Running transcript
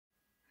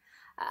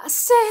I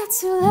stay out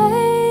too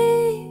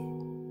late,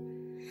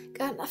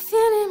 got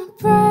nothing in my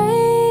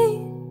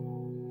brain.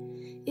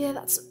 Yeah,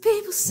 that's what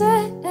people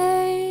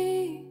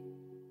say.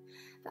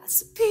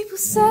 That's what people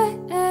say.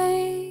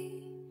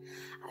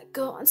 I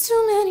go on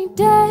too many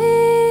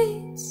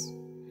dates,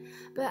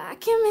 but I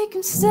can't make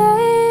them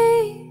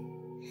stay.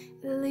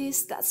 At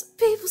least that's what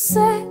people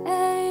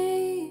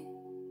say.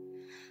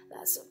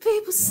 That's what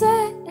people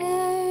say.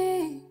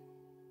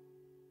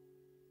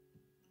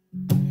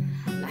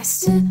 Nice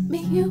to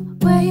meet you,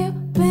 where you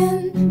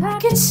been? I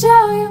can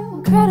show you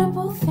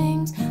incredible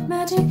things.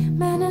 Magic,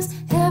 madness,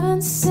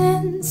 heaven,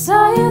 sin.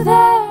 Saw you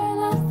there and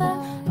I thought,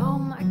 oh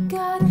my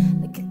God,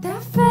 look at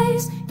that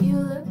face. You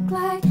look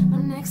like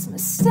my next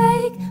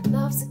mistake.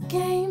 Love's a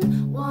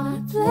game,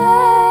 wanna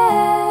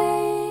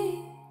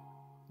play.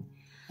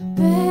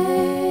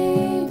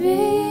 Baby,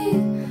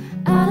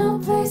 I know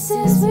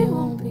places we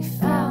won't be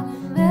found,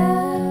 and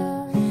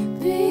there'll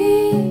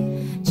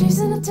be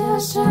chasing the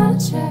tails trying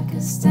to track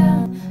us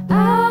down. I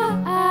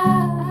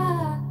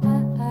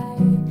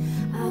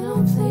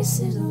know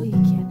places we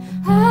can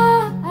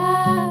hide.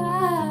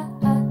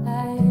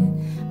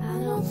 I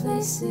know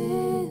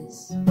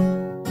places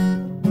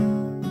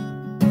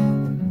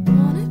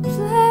wanna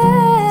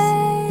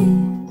play.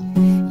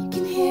 You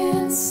can hear it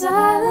in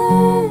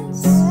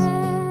silence.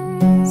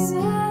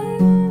 You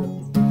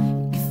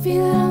can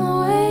feel it on the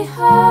way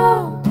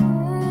home.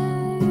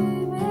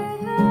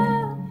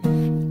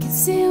 You can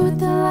see it with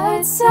the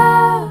lights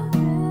out.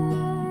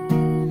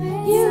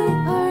 You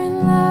are in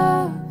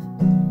love,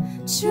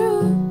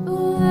 true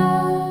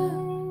love.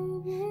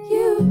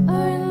 You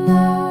are in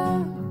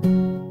love.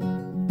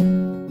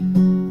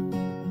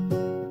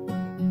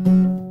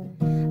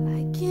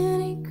 Like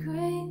any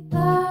great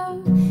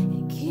love,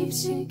 it keeps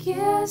you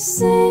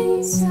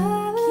guessing.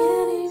 Like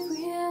any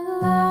real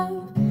love,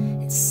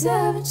 it's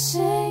ever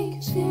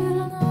changing.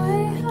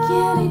 Like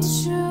any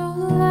true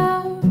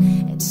love,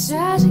 it's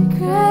tragic,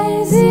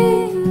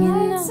 crazy. You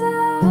know it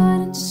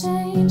wouldn't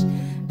change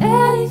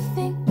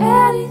anything,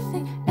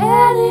 anything,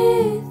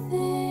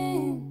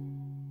 anything.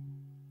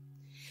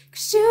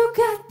 'Cause you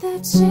got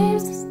that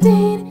James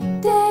Dean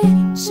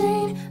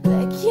daydream,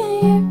 like in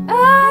your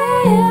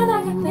eye. And I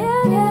got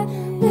that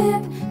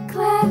lip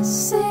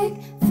classic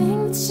thing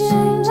that you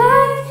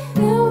like.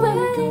 And when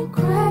we go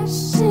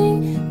crashing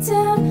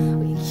down,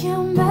 we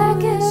come back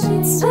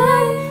every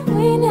time.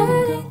 We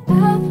never go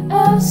out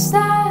of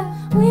style.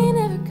 We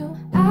never go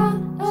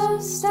out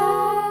of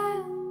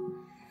style.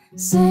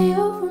 Say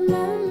you'll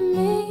remember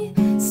me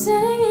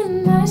sitting in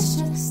a nice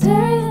chair,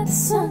 staring at the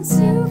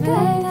sunset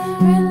fade.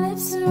 Red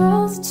lips and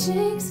rosy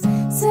cheeks.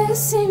 Say you'll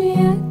see me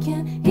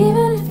again,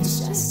 even if it's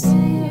just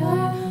in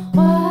your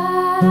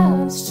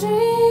wildest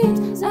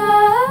dreams.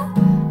 Out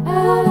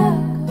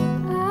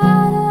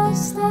of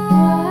style.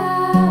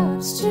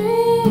 Wildest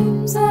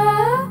dreams.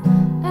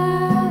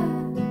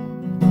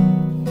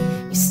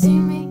 You see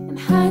me in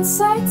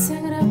hindsight,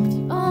 hanging up with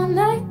you all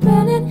night,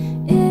 running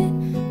it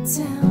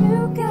down. You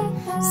got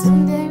that.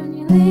 Someday when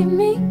you leave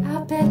me, I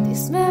bet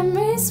these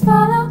memories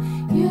follow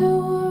you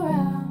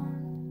around.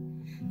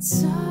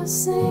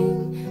 Tossing,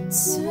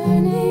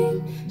 turning,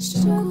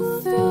 struggle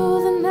through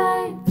the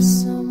night for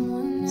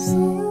someone else.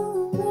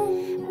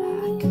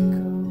 I could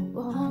go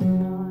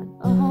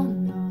on.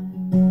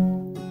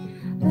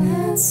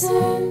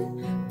 Lantern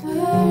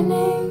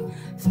burning,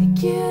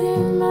 figured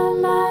in my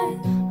mind,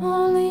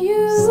 only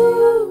you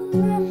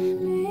remember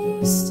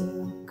me.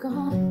 Still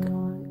gone.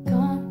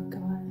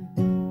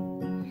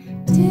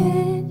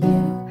 Did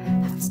you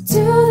have to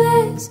do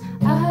this?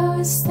 I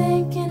was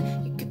thinking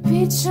you could be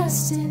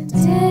trusted.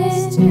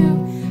 Did you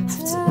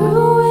have to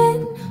ruin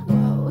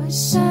what was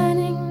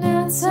shining?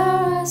 Now it's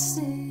all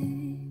rusted.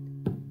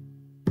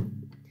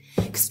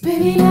 'Cause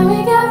baby, now we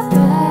got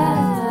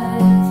that.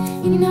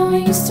 You know we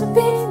used to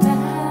be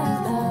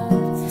mad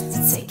love. So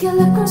take a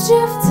look what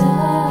you've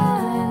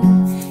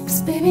done.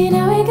 'Cause baby,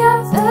 now we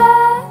got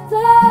that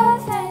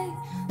love.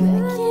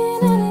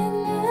 Looking at it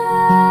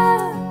now.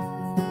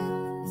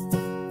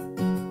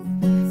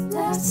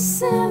 Last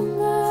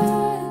December,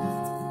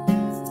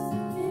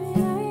 baby,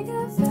 now we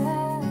got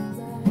that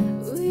love.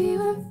 We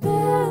were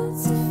built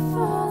to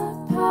fall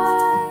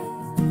apart,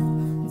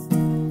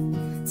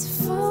 to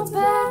fall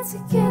back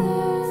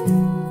together.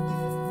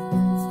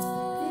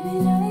 Baby,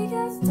 now we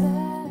got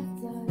that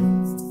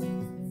love.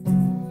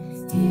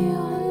 You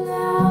are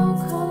now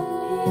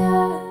calling me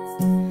up.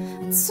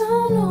 I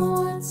don't know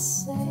what to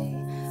say.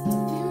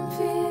 I've been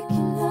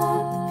picking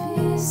up the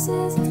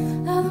pieces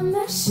of the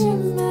mess you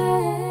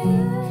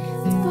made.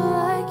 People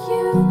like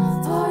you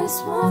always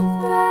want